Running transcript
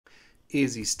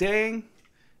Is he staying?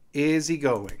 Is he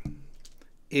going?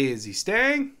 Is he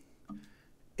staying?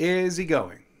 Is he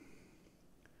going?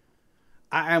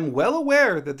 I am well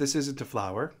aware that this isn't a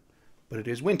flower, but it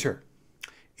is winter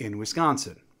in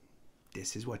Wisconsin.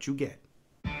 This is what you get.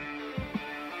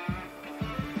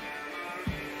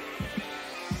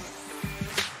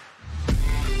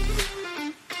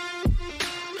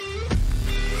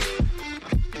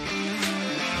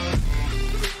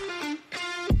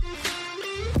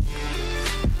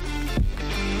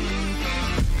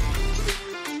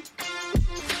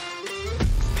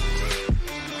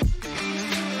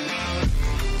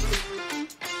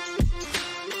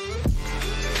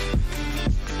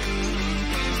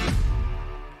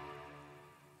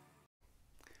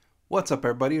 What's up,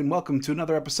 everybody, and welcome to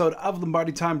another episode of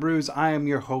Lombardi Time Brews. I am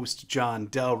your host, John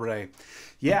Del Rey.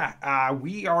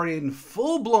 We are in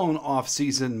full-blown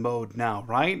off-season mode now,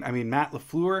 right? I mean, Matt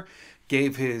LaFleur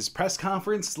gave his press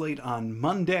conference late on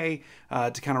Monday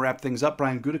to kind of wrap things up.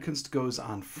 Brian Gutekunst goes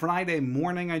on Friday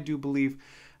morning, I do believe.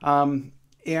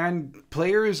 And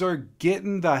players are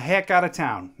getting the heck out of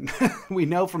town. We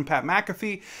know from Pat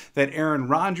McAfee that Aaron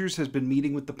Rodgers has been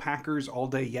meeting with the Packers all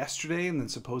day yesterday and then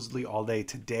supposedly all day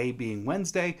today being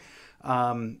Wednesday.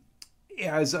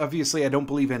 As obviously I don't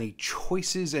believe any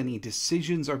choices, any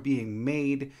decisions are being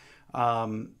made.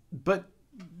 But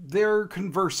they're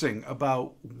conversing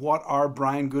about what are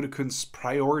Brian Gutekunst's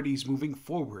priorities moving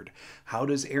forward. How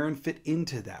does Aaron fit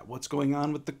into that? What's going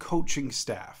on with the coaching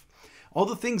staff? All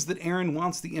the things that Aaron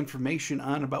wants the information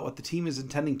on about what the team is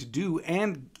intending to do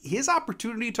and his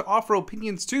opportunity to offer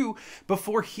opinions too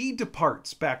before he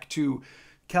departs back to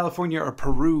California or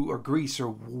Peru or Greece or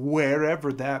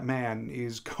wherever that man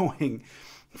is going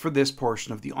for this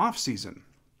portion of the offseason.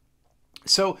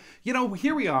 So,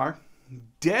 here we are,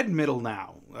 dead middle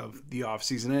now of the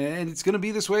offseason, and it's going to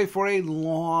be this way for a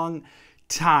long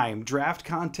time. Draft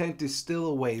content is still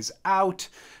a ways out.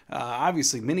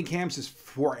 Obviously, minicamps is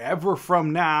forever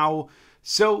from now.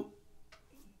 So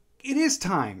it is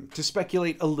time to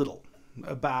speculate a little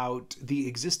about the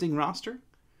existing roster,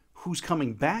 who's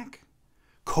coming back.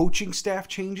 Coaching staff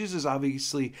changes is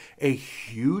obviously a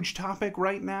huge topic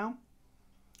right now.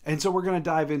 And so we're going to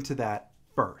dive into that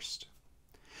first.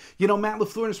 Matt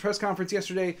LaFleur in his press conference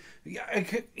yesterday,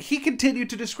 he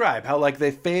continued to describe how they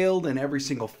failed in every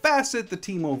single facet. The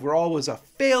team overall was a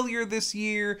failure this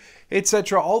year,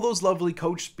 etc. All those lovely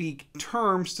coach speak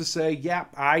terms to say,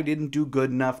 I didn't do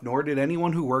good enough, nor did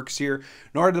anyone who works here,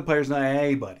 nor did the players know,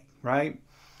 hey, buddy, right?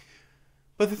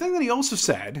 But the thing that he also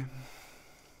said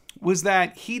was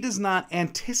that he does not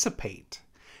anticipate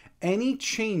any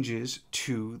changes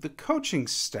to the coaching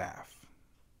staff.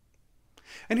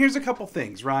 And here's a couple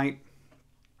things, right?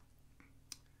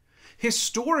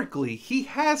 Historically, he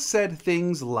has said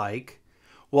things like,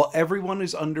 well, everyone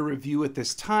is under review at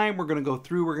this time. We're going to go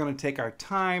through. We're going to take our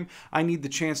time. I need the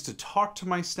chance to talk to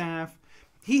my staff.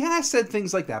 He has said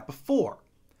things like that before.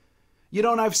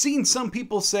 And I've seen some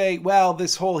people say, well,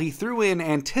 he threw in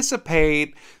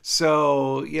anticipate.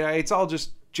 So, it's all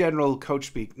just general coach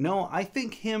speak. No, I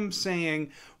think him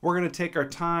saying, we're going to take our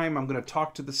time, I'm going to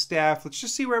talk to the staff, let's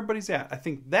just see where everybody's at. I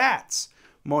think that's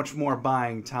much more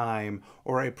buying time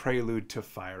or a prelude to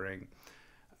firing.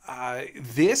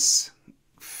 This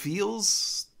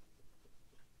feels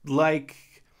like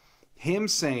him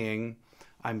saying,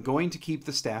 I'm going to keep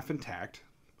the staff intact,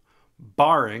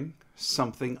 barring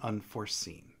something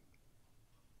unforeseen.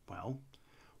 Well,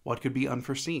 what could be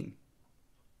unforeseen?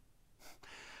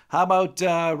 How about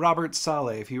Robert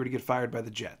Saleh if he were to get fired by the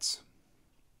Jets?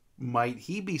 Might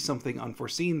he be something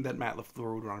unforeseen that Matt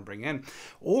LaFleur would want to bring in?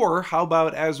 Or how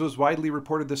about, as was widely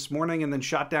reported this morning and then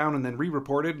shot down and then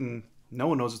re-reported and no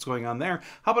one knows what's going on there,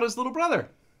 how about his little brother,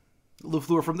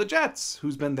 LaFleur from the Jets,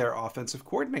 who's been their offensive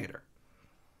coordinator?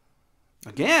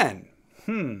 Again,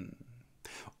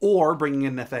 Or bringing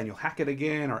in Nathaniel Hackett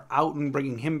again, or Outen,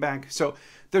 bringing him back. So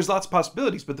there's lots of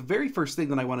possibilities, but the very first thing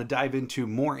that I want to dive into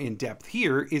more in depth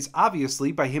here is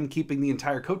obviously by him keeping the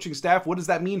entire coaching staff. What does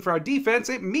that mean for our defense?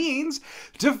 It means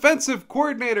defensive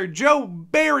coordinator Joe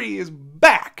Barry is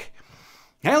back,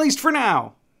 at least for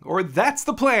now, or that's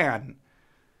the plan.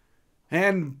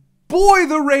 And boy,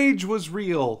 the rage was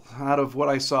real out of what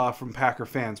I saw from Packer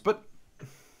fans. But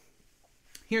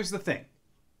here's the thing.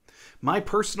 My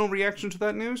personal reaction to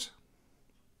that news?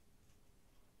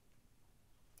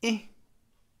 Kind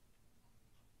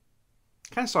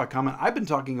of saw a comment. I've been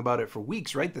talking about it for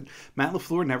weeks, right? That Matt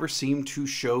LaFleur never seemed to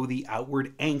show the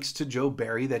outward angst to Joe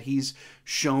Barry that he's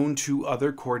shown to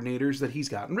other coordinators that he's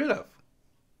gotten rid of.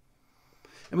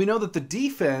 And we know that the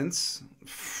defense,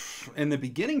 in the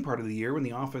beginning part of the year, when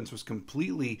the offense was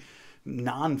completely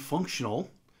non-functional,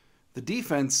 the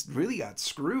defense really got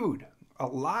screwed a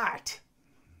lot.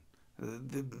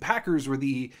 The Packers were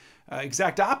the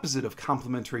exact opposite of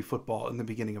complimentary football in the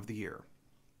beginning of the year.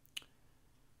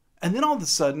 And then all of a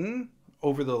sudden,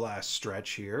 over the last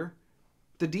stretch here,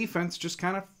 the defense just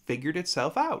kind of figured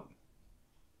itself out.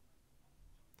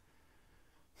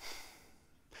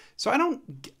 So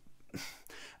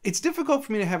it's difficult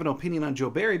for me to have an opinion on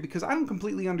Joe Barry because I don't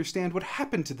completely understand what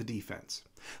happened to the defense.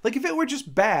 Like, if it were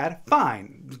just bad,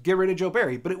 fine, get rid of Joe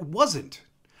Barry. But it wasn't.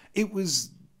 It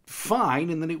was fine,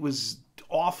 and then it was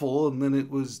awful, and then it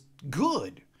was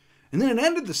good. And then it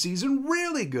ended the season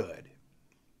really good.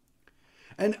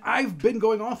 And I've been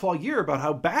going off all year about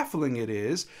how baffling it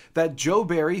is that Joe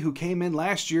Barry, who came in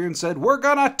last year and said, we're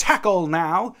gonna tackle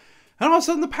now, and all of a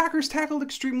sudden the Packers tackled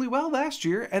extremely well last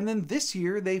year, and then this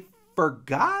year they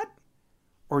forgot?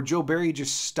 Or Joe Barry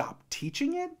just stopped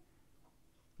teaching it?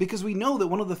 Because we know that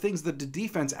one of the things that the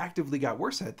defense actively got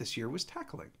worse at this year was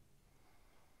tackling.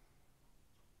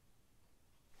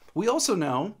 We also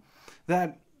know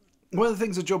that one of the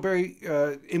things that Joe Barry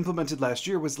implemented last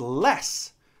year was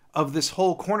less of this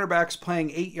whole cornerbacks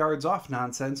playing 8 yards off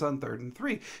nonsense on 3rd and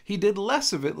 3. He did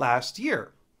less of it last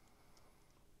year.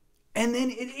 And then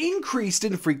it increased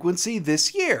in frequency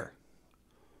this year.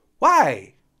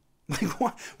 Why? Like,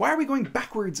 why are we going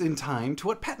backwards in time to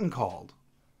what Patton called?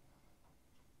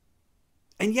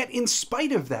 And yet, in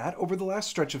spite of that, over the last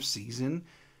stretch of season,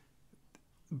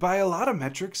 by a lot of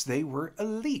metrics, they were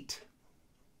elite.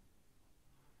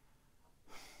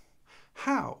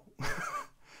 How?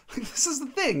 This is the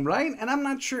thing, right? And I'm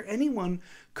not sure anyone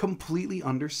completely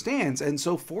understands. And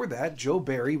so for that, Joe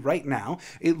Barry, right now,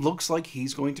 it looks like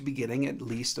he's going to be getting at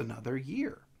least another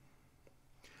year.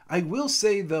 I will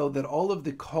say, though, that all of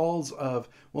the calls of,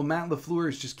 well, Matt LaFleur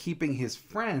is just keeping his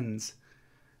friends.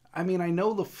 I mean, I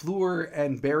know LaFleur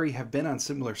and Barry have been on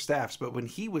similar staffs, but when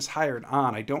he was hired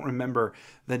on, I don't remember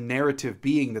the narrative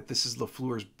being that this is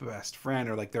LaFleur's best friend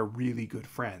or like they're really good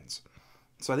friends.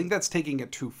 So I think that's taking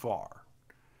it too far.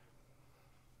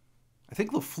 I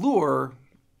think LaFleur,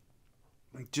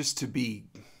 just to be,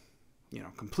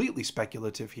 completely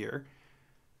speculative here,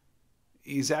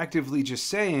 is actively just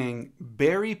saying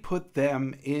Barry put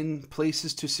them in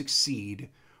places to succeed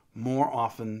more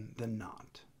often than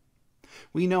not.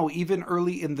 We know even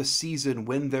early in the season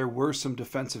when there were some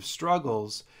defensive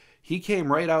struggles, he came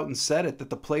right out and said it, that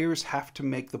the players have to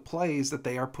make the plays that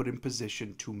they are put in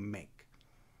position to make.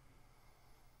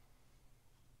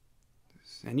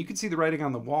 And you can see the writing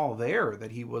on the wall there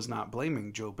that he was not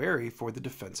blaming Joe Barry for the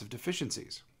defensive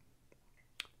deficiencies.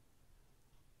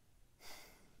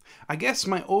 I guess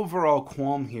my overall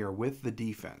qualm here with the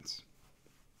defense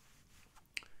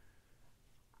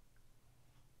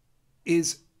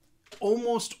is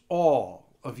almost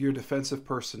all of your defensive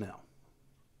personnel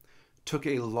took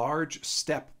a large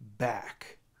step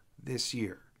back this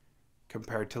year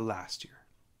compared to last year.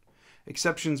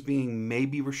 Exceptions being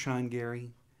maybe Rashawn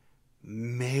Gary,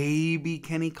 maybe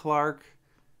Kenny Clark,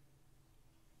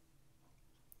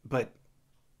 but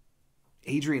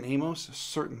Adrian Amos,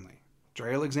 certainly.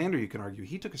 Dre Alexander, you can argue,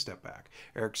 he took a step back.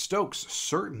 Eric Stokes,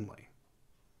 certainly.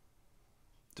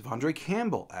 Devondre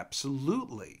Campbell,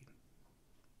 absolutely.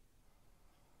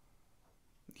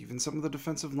 Even some of the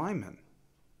defensive linemen.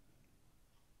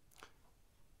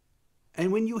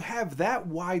 And when you have that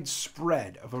wide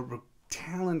spread of a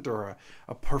talent or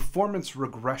a performance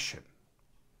regression,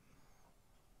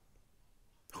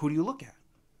 who do you look at?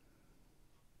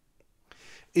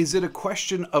 Is it a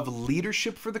question of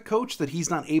leadership for the coach that he's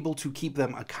not able to keep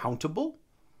them accountable?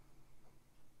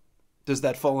 Does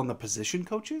that fall on the position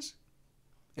coaches?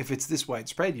 If it's this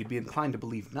widespread, you'd be inclined to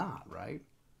believe not, right?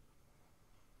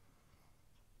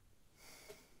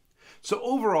 So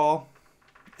overall,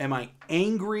 am I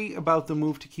angry about the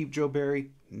move to keep Joe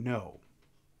Barry? No.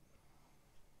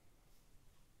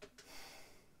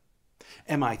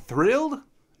 Am I thrilled?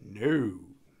 No.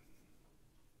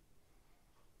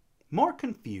 More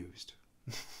confused.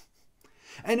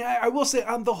 And I will say,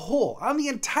 on the whole, on the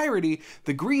entirety,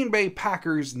 the Green Bay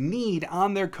Packers need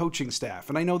on their coaching staff,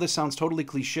 and I know this sounds totally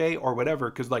cliche or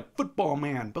whatever, because football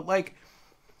man, but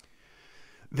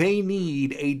they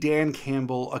need a Dan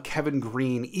Campbell, a Kevin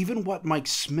Green, even what Mike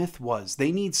Smith was.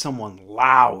 They need someone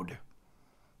loud.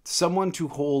 Someone to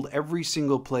hold every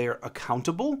single player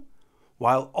accountable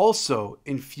while also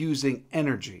infusing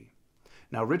energy.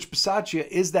 Now, Rich Bisaccia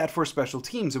is that for special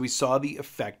teams, and we saw the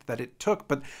effect that it took.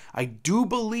 But I do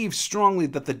believe strongly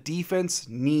that the defense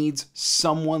needs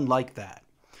someone like that.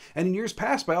 And in years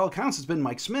past, by all accounts, it's been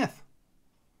Mike Smith.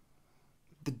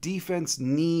 The defense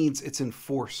needs its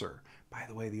enforcer. By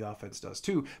the way, the offense does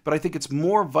too. But I think it's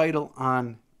more vital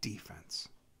on defense.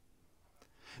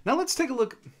 Now let's take a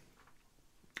look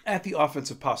at the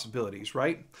offensive possibilities,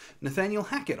 right? Nathaniel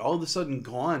Hackett, all of a sudden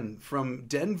gone from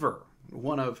Denver,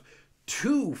 one of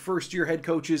 2 first-year head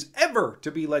coaches ever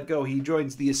to be let go. He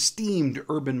joins the esteemed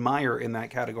Urban Meyer in that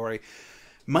category.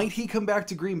 Might he come back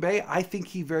to Green Bay? I think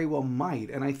he very well might.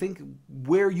 And I think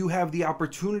where you have the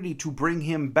opportunity to bring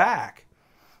him back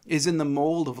is in the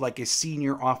mold of like a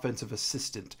senior offensive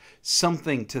assistant,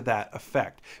 something to that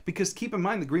effect. Because keep in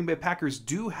mind, the Green Bay Packers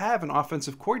do have an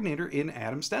offensive coordinator in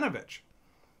Adam Stenavich.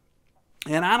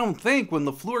 And I don't think when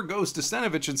LaFleur goes to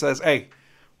Stenavich and says, hey,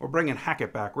 we're bringing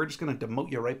Hackett back, we're just going to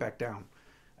demote you right back down,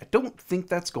 I don't think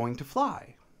that's going to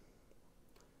fly.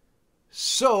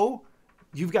 So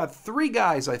you've got 3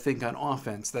 guys, I think, on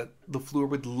offense that LaFleur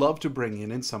would love to bring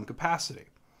in some capacity,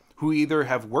 who either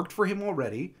have worked for him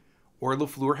already or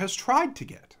LaFleur has tried to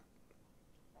get.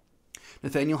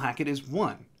 Nathaniel Hackett is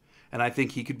one, and I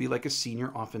think he could be like a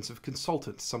senior offensive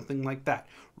consultant, something like that.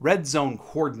 Red zone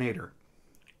coordinator.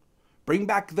 Bring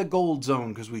back the gold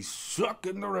zone because we suck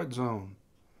in the red zone.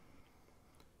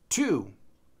 2,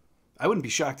 I wouldn't be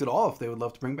shocked at all if they would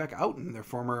love to bring back Outen, their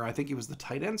former, I think he was the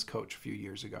tight ends coach a few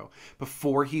years ago,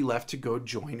 before he left to go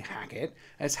join Hackett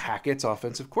as Hackett's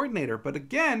offensive coordinator. But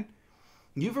again,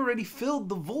 you've already filled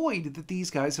the void that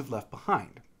these guys have left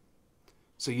behind.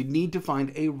 So you need to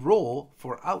find a role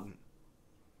for Outen.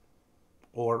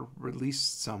 Or release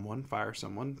someone, fire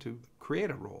someone to create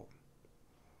a role.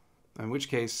 In which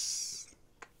case,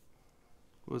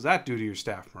 what does that do to your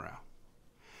staff morale?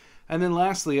 And then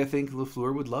lastly, I think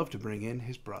LaFleur would love to bring in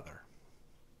his brother.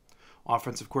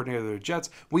 Offensive coordinator of the Jets.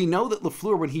 We know that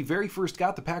LaFleur, when he very first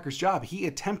got the Packers job, he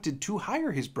attempted to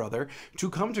hire his brother to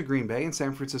come to Green Bay, and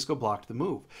San Francisco blocked the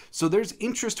move. So there's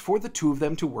interest for the 2 of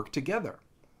them to work together.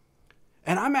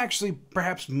 And I'm actually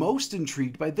perhaps most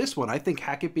intrigued by this one. I think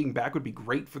Hackett being back would be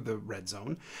great for the red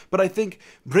zone. But I think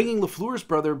bringing LaFleur's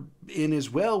brother in as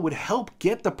well would help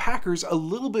get the Packers a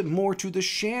little bit more to the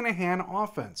Shanahan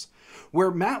offense,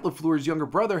 where Matt LaFleur's younger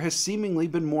brother has seemingly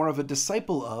been more of a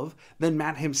disciple of than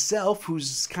Matt himself,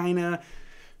 who's kind of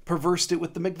perversed it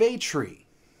with the McVay tree.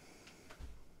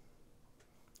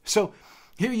 So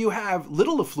here you have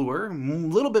little LaFleur, a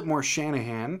little bit more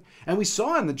Shanahan, and we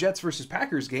saw in the Jets versus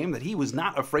Packers game that he was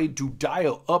not afraid to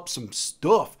dial up some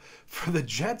stuff for the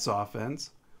Jets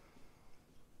offense.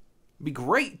 It'd be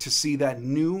great to see that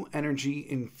new energy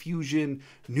infusion,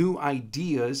 new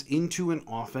ideas into an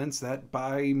offense that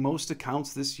by most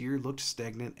accounts this year looked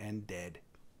stagnant and dead.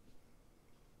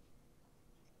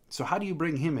 So how do you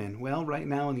bring him in? Well, right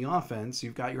now in the offense,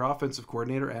 you've got your offensive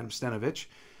coordinator, Adam Stenavich.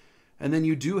 And then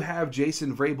you do have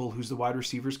Jason Vrabel, who's the wide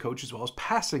receivers coach as well as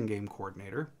passing game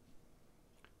coordinator.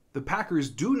 The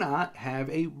Packers do not have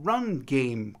a run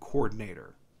game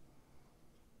coordinator.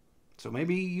 So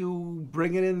maybe you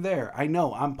bring it in there. I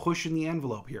know, I'm pushing the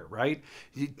envelope here, right?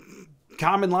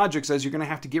 Common logic says you're going to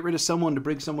have to get rid of someone to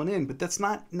bring someone in, but that's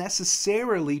not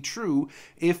necessarily true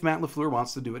if Matt LaFleur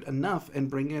wants to do it enough and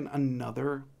bring in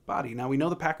another body. Now, we know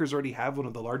the Packers already have one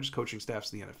of the largest coaching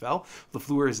staffs in the NFL.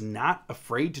 LaFleur is not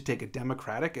afraid to take a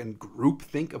democratic and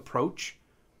groupthink approach.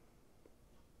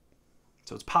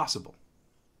 So it's possible.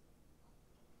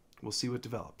 We'll see what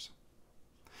develops.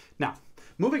 Now,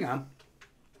 moving on.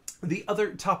 The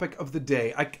other topic of the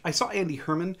day, I saw Andy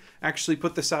Herman actually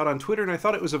put this out on Twitter, and I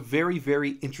thought it was a very,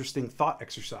 very interesting thought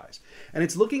exercise. And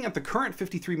it's looking at the current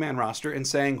 53-man roster and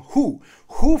saying who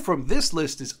from this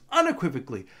list is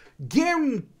unequivocally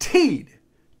guaranteed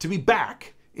to be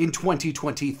back in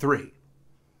 2023.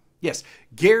 Yes,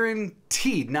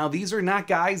 guaranteed. Now, these are not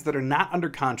guys that are not under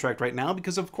contract right now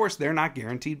because, of course, they're not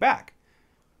guaranteed back.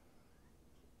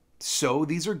 So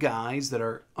these are guys that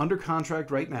are under contract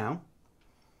right now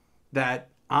that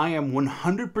I am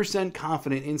 100%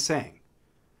 confident in saying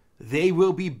they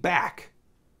will be back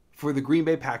for the Green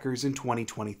Bay Packers in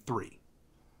 2023.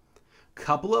 A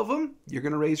couple of them you're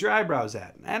going to raise your eyebrows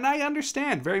at. And I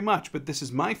understand very much, but this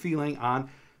is my feeling on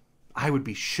I would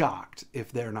be shocked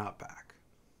if they're not back.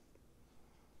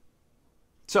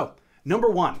 So, number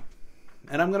 1.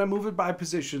 And I'm going to move it by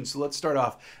position, so let's start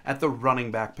off at the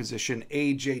running back position,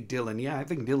 A.J. Dillon. Yeah, I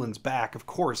think Dillon's back. Of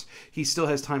course, he still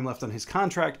has time left on his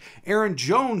contract. Aaron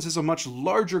Jones is a much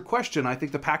larger question. I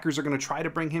think the Packers are going to try to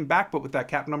bring him back, but with that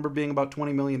cap number being about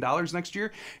 $20 million next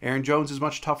year, Aaron Jones is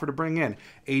much tougher to bring in.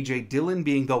 A.J. Dillon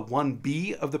being the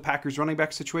 1B of the Packers running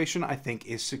back situation, I think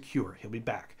is secure. He'll be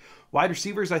back. Wide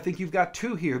receivers, I think you've got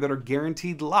 2 here that are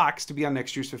guaranteed locks to be on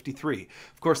next year's 53.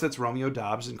 Of course, that's Romeo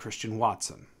Doubs and Christian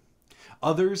Watson.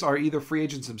 Others are either free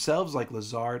agents themselves, like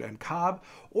Lazard and Cobb,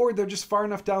 or they're just far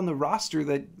enough down the roster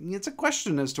that it's a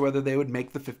question as to whether they would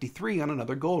make the 53 on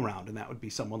another go-around, and that would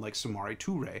be someone like Samori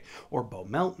Toure or Bo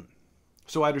Melton.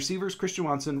 So wide receivers, Christian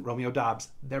Watson, Romeo Dobbs,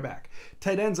 they're back.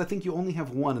 Tight ends, I think you only have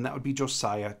one, and that would be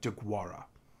Josiah DeGuara.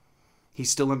 He's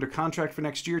still under contract for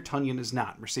next year. Tunyon is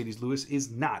not. Mercedes Lewis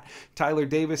is not. Tyler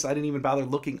Davis, I didn't even bother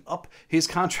looking up his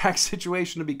contract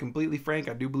situation, to be completely frank.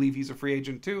 I do believe he's a free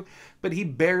agent too, but he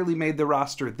barely made the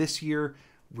roster this year.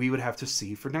 We would have to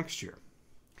see for next year.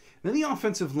 Then the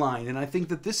offensive line, and I think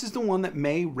that this is the one that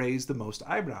may raise the most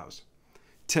eyebrows.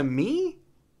 To me,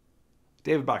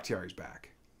 David Bakhtiari's back.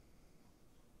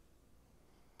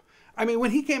 I mean,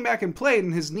 when he came back and played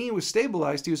and his knee was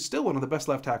stabilized, he was still one of the best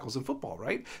left tackles in football,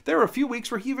 right? There were a few weeks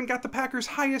where he even got the Packers'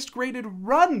 highest graded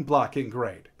run blocking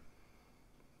grade,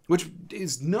 which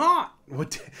is not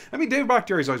what... I mean, David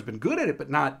Bakhtiari's always been good at it, but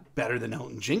not better than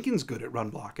Elton Jenkins good at run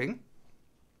blocking.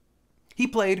 He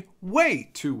played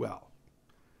way too well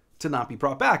to not be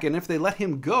brought back. And if they let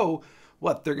him go,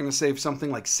 what, they're going to save something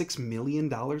like $6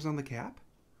 million on the cap?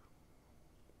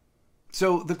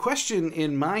 So the question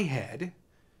in my head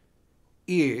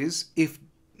is, if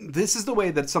this is the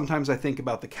way that sometimes I think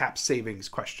about the cap savings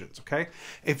questions, okay?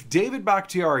 If David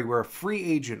Bakhtiari were a free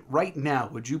agent right now,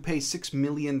 would you pay $6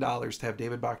 million to have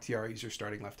David Bakhtiari as your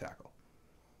starting left tackle?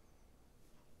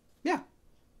 Yeah.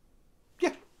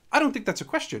 Yeah. I don't think that's a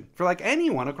question for like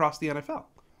anyone across the NFL.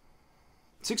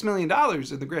 $6 million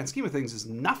in the grand scheme of things is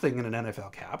nothing in an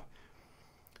NFL cap.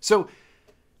 So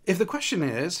if the question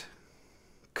is,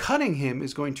 cutting him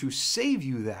is going to save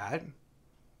you that,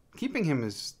 keeping him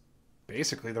is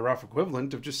basically the rough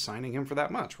equivalent of just signing him for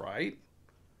that much, right?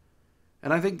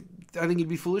 And I think you'd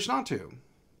be foolish not to.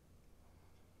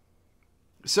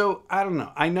 So, I don't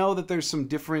know. I know that there's some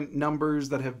different numbers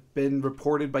that have been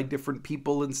reported by different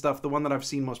people and stuff. The one that I've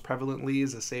seen most prevalently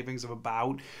is a savings of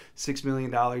about $6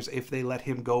 million if they let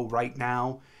him go right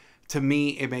now. To me,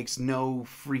 it makes no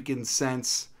freaking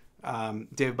sense.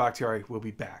 David Bakhtiari will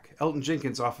be back. Elton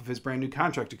Jenkins off of his brand new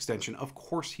contract extension. Of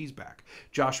course he's back.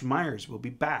 Josh Myers will be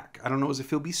back. I don't know as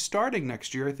if he'll be starting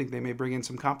next year. I think they may bring in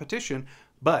some competition,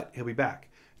 but he'll be back.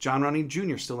 John Ronnie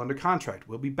Jr. still under contract.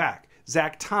 Will be back.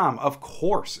 Zach Tom, of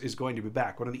course, is going to be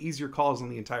back. One of the easier calls on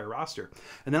the entire roster.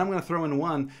 And then I'm going to throw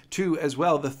in two as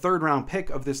well. The third-round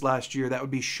pick of this last year, that would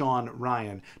be Sean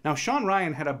Rhyan. Now, Sean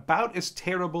Rhyan had about as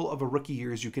terrible of a rookie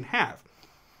year as you can have.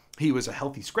 He was a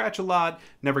healthy scratch a lot,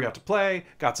 never got to play,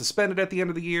 got suspended at the end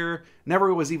of the year,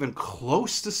 never was even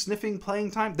close to sniffing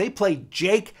playing time. They played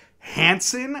Jake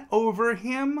Hansen over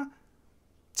him.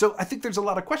 So I think there's a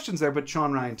lot of questions there, but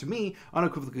Sean Rhyan, to me,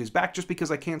 unequivocally is back just because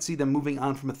I can't see them moving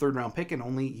on from a third-round pick in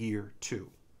only year 2.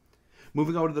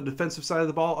 Moving over to the defensive side of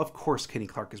the ball, of course Kenny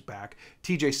Clark is back.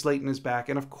 TJ Slayton is back,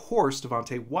 and of course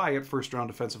Devontae Wyatt, first-round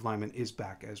defensive lineman, is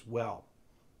back as well.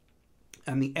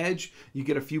 And the edge, you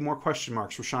get a few more question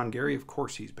marks. Rashawn Gary, of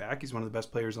course he's back. He's one of the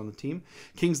best players on the team.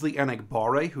 Kingsley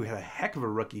Enagbare, who had a heck of a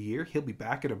rookie year, he'll be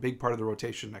back at a big part of the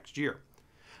rotation next year.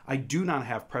 I do not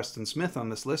have Preston Smith on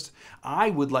this list.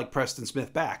 I would like Preston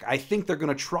Smith back. I think they're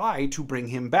going to try to bring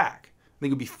him back. I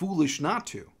think it would be foolish not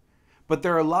to. But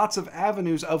there are lots of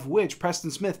avenues of which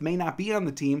Preston Smith may not be on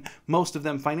the team, most of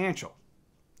them financial.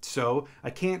 So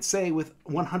I can't say with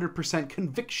 100%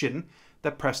 conviction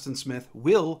that Preston Smith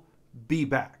will be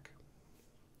back.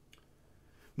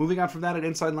 Moving on from that, at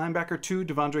inside linebacker, 2,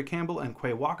 Devondre Campbell and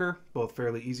Quay Walker, both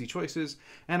fairly easy choices.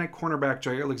 And at cornerback,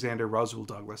 Jair Alexander, Rasul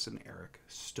Douglas, and Eric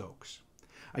Stokes.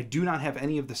 I do not have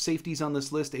any of the safeties on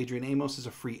this list. Adrian Amos is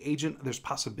a free agent. There's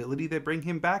possibility they bring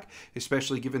him back,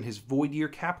 especially given his void year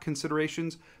cap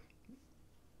considerations.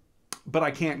 But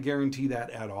I can't guarantee that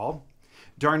at all.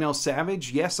 Darnell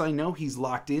Savage, yes, I know he's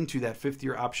locked into that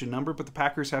 5th-year option number, but the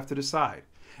Packers have to decide.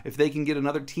 If they can get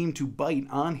another team to bite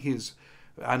on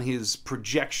his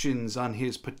projections, on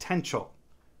his potential,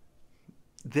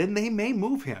 then they may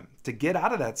move him to get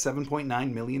out of that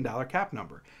 $7.9 million cap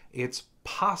number. It's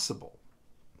possible.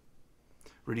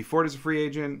 Rudy Ford is a free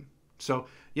agent. So,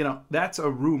 that's a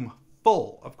room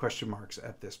full of question marks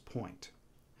at this point.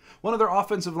 One other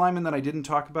offensive lineman that I didn't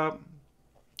talk about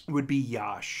would be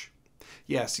Yash.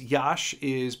 Yes, Yash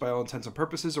is, by all intents and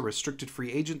purposes, a restricted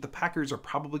free agent. The Packers are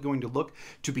probably going to look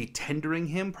to be tendering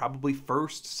him, probably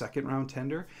first, second-round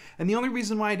tender. And the only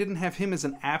reason why I didn't have him as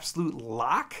an absolute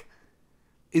lock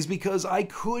is because I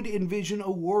could envision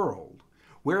a world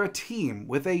where a team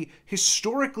with a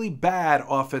historically bad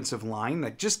offensive line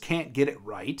that just can't get it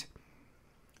right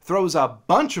throws a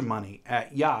bunch of money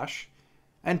at Yash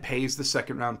and pays the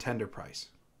second-round tender price.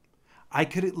 I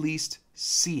could at least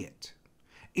see it.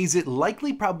 Is it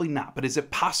likely? Probably not. But is it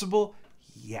possible?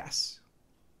 Yes.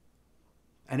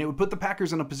 And it would put the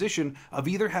Packers in a position of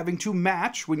either having to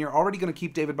match when you're already going to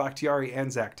keep David Bakhtiari and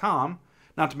Zach Tom,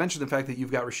 not to mention the fact that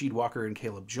you've got Rasheed Walker and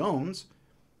Caleb Jones.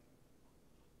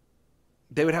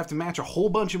 they would have to match a whole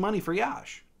bunch of money for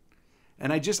Yash.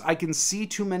 And I can see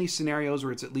too many scenarios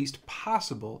where it's at least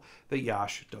possible that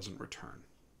Yash doesn't return.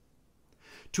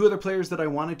 Two other players that I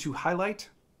wanted to highlight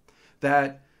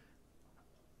that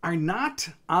are not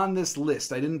on this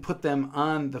list. I didn't put them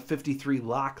on the 53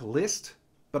 lock list,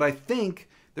 but I think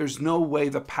there's no way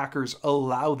the Packers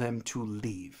allow them to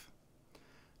leave.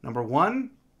 Number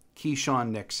one, Keyshawn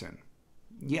Nixon.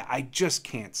 Yeah, I just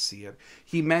can't see it.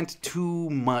 He meant too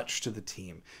much to the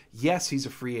team. Yes, he's a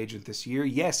free agent this year.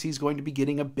 Yes, he's going to be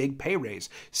getting a big pay raise,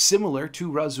 similar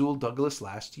to Rasul Douglas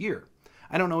last year.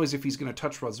 I don't know as if he's going to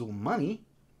touch Rasul money,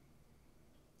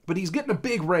 but he's getting a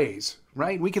big raise,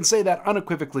 right? We can say that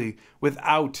unequivocally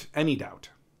without any doubt.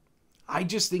 I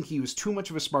just think he was too much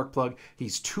of a spark plug.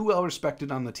 He's too well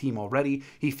respected on the team already.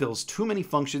 He fills too many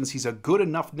functions. He's a good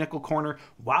enough nickel corner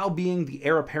while being the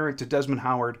heir apparent to Desmond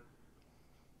Howard.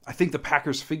 I think the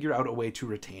Packers figured out a way to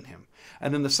retain him.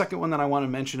 And then the second one that I want to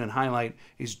mention and highlight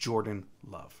is Jordan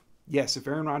Love. Yes, if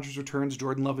Aaron Rodgers returns,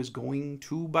 Jordan Love is going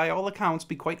to, by all accounts,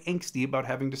 be quite angsty about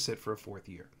having to sit for a fourth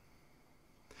year.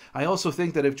 I also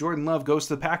think that if Jordan Love goes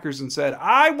to the Packers and said,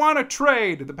 I want to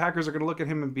trade, the Packers are going to look at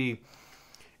him and be,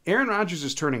 Aaron Rodgers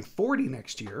is turning 40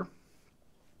 next year.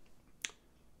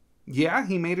 Yeah,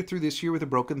 he made it through this year with a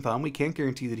broken thumb. We can't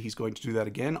guarantee that he's going to do that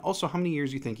again. Also, how many years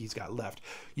do you think he's got left?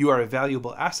 You are a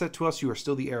valuable asset to us. You are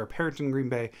still the heir apparent in Green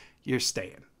Bay. You're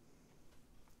staying.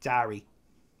 Sorry.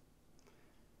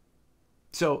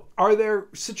 So, are there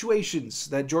situations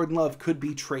that Jordan Love could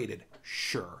be traded?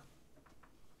 Sure.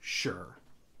 Sure.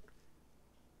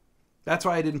 That's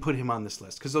why I didn't put him on this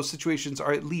list, because those situations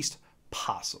are at least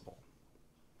possible.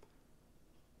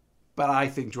 But I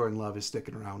think Jordan Love is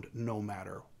sticking around no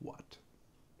matter what.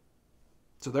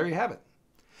 So there you have it.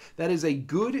 That is a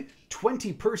good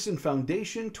 20-person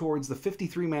foundation towards the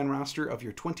 53-man roster of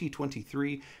your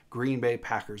 2023 Green Bay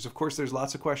Packers. Of course, there's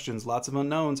lots of questions, lots of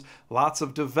unknowns, lots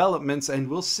of developments, and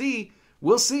we'll see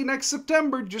next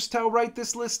September just how right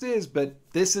this list is. But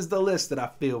this is the list that I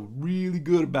feel really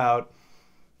good about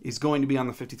is going to be on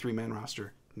the 53-man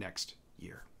roster next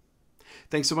year.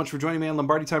 Thanks so much for joining me on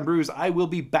Lombardi Time Brews. I will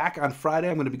be back on Friday.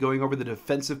 I'm going to be going over the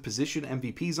defensive position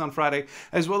MVPs on Friday,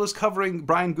 as well as covering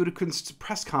Brian Gutekunst's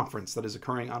press conference that is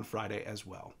occurring on Friday as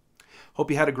well.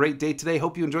 Hope you had a great day today.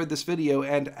 Hope you enjoyed this video.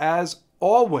 And as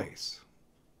always,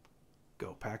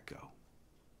 go Pack Go.